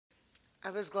I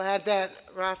was glad that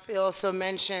Rafi also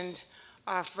mentioned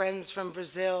our friends from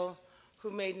Brazil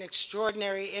who made an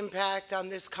extraordinary impact on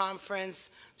this conference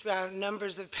throughout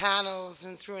numbers of panels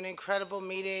and through an incredible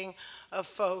meeting of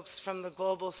folks from the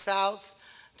global south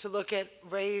to look at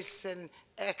race and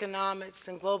economics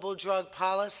and global drug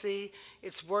policy.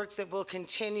 It's work that will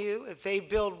continue. If they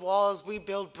build walls, we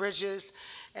build bridges.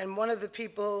 And one of the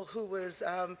people who was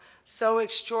so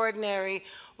extraordinary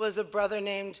was a brother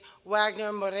named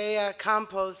Wagner Moreira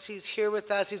Campos. He's here with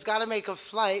us. He's got to make a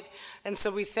flight, and so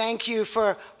we thank you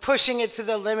for pushing it to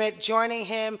the limit. Joining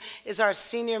him is our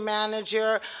Senior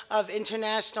Manager of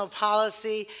International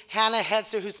Policy, Hannah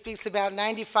Hetzer, who speaks about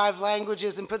 95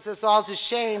 languages and puts us all to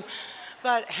shame.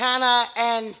 But Hannah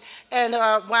and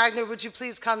Wagner, would you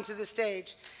please come to the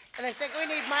stage? And I think we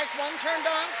need mic 1 turned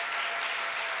on.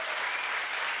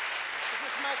 Is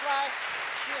this mic live?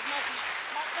 We have mic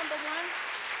number 1.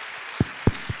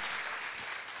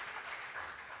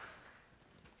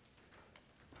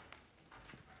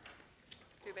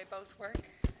 Do they both work?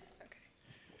 Okay.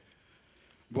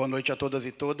 Boa noite a todas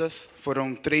e todas.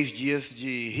 Foram 3 dias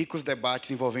de ricos debates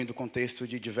envolvendo o contexto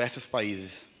de diversos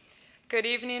países. Good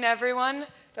evening, everyone.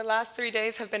 The last 3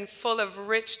 days have been full of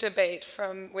rich debate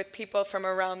with people from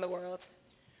around the world.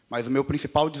 Mas o meu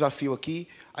principal desafio aqui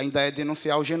ainda é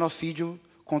denunciar o genocídio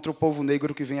contra o povo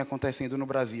negro que vem acontecendo no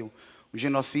Brasil. O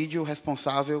genocídio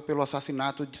responsável pelo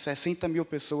assassinato de 60 mil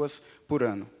pessoas por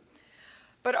ano.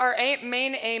 But our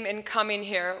main aim in coming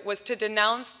here was to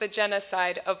denounce the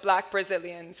genocide of Black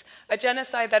Brazilians, a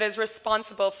genocide that is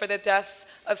responsible for the deaths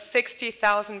of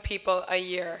 60,000 people a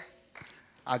year.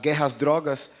 A guerra às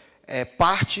drogas é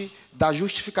parte da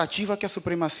justificativa que a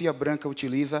supremacia branca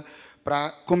utiliza para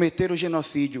cometer o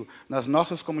genocídio nas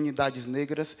nossas comunidades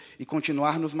negras e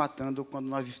continuar nos matando quando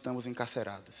nós estamos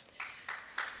encarcerados.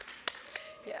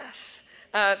 Yes.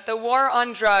 The war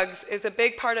on drugs is a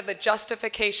big part of the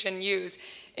justification used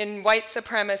in white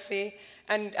supremacy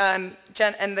and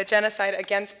the genocide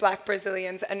against Black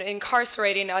Brazilians and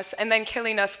incarcerating us and then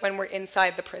killing us when we're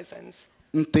inside the prisons.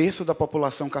 1/3 da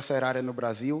população carcerária no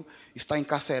Brasil está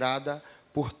encarcerada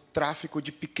por tráfico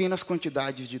de pequenas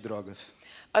quantidades de drogas.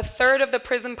 1/3 of the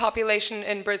prison population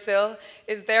in Brazil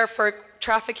is there for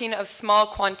trafficking of small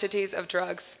quantities of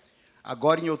drugs.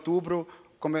 Agora, em outubro,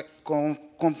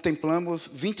 contemplamos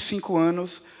 25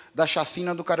 anos da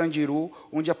chacina do Carandiru,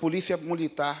 onde a polícia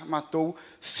militar matou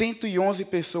 111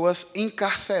 pessoas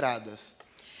encarceradas.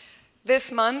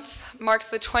 This month marks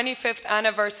the 25th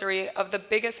anniversary of the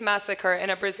biggest massacre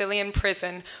in a Brazilian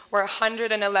prison, where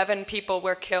 111 people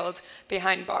were killed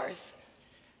behind bars.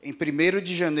 Em 1º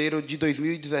de janeiro de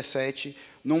 2017,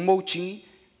 num motim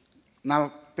na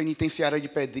penitenciária de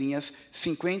Pedrinhas,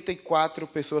 54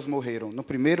 pessoas morreram, no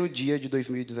primeiro dia de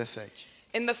 2017.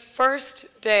 In the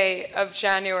first day of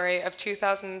January of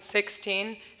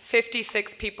 2016,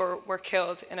 56 people were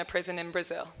killed in a prison in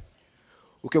Brazil.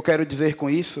 O que eu quero dizer com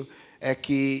isso é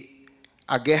que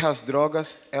a guerra às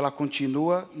drogas, ela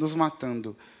continua nos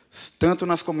matando, tanto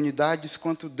nas comunidades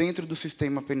quanto dentro do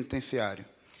sistema penitenciário.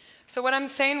 So what I'm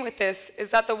saying with this is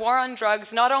that the war on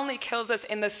drugs not only kills us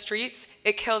in the streets,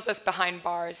 it kills us behind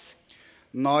bars.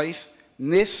 Nós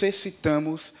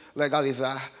necessitamos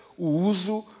legalizar o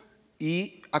uso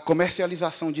e a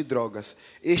comercialização de drogas.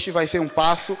 Este vai ser um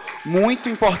passo muito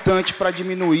importante para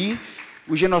diminuir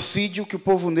o genocídio que o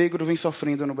povo negro vem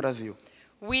sofrendo no Brasil.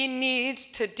 We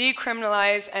need to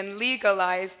decriminalize and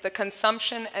legalize the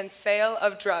consumption and sale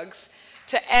of drugs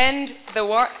to end the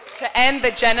war, to end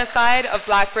the genocide of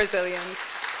Black Brazilians.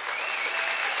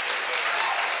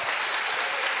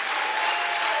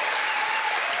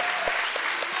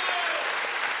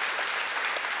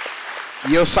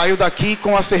 E eu saio daqui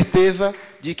com a certeza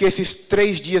de que esses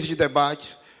 3 dias de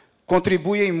debate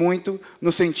contribuem muito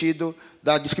no sentido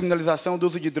da descriminalização do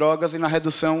uso de drogas e na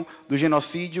redução do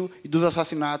genocídio e dos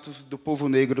assassinatos do povo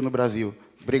negro no Brasil.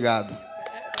 Obrigado.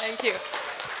 Thank you.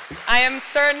 I am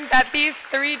certain that these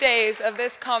 3 days of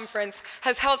this conference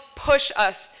has helped push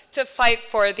us to fight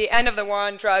for the end of the war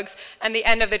on drugs and the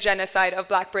end of the genocide of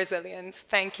Black Brazilians.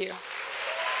 Thank you.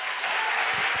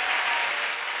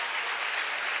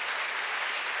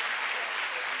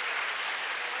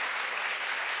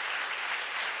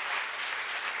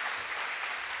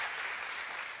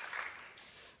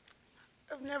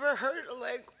 I've never heard a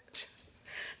language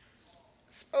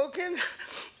spoken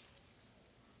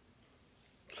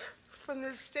from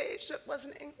this stage that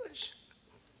wasn't English.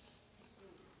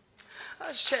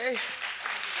 Ashe.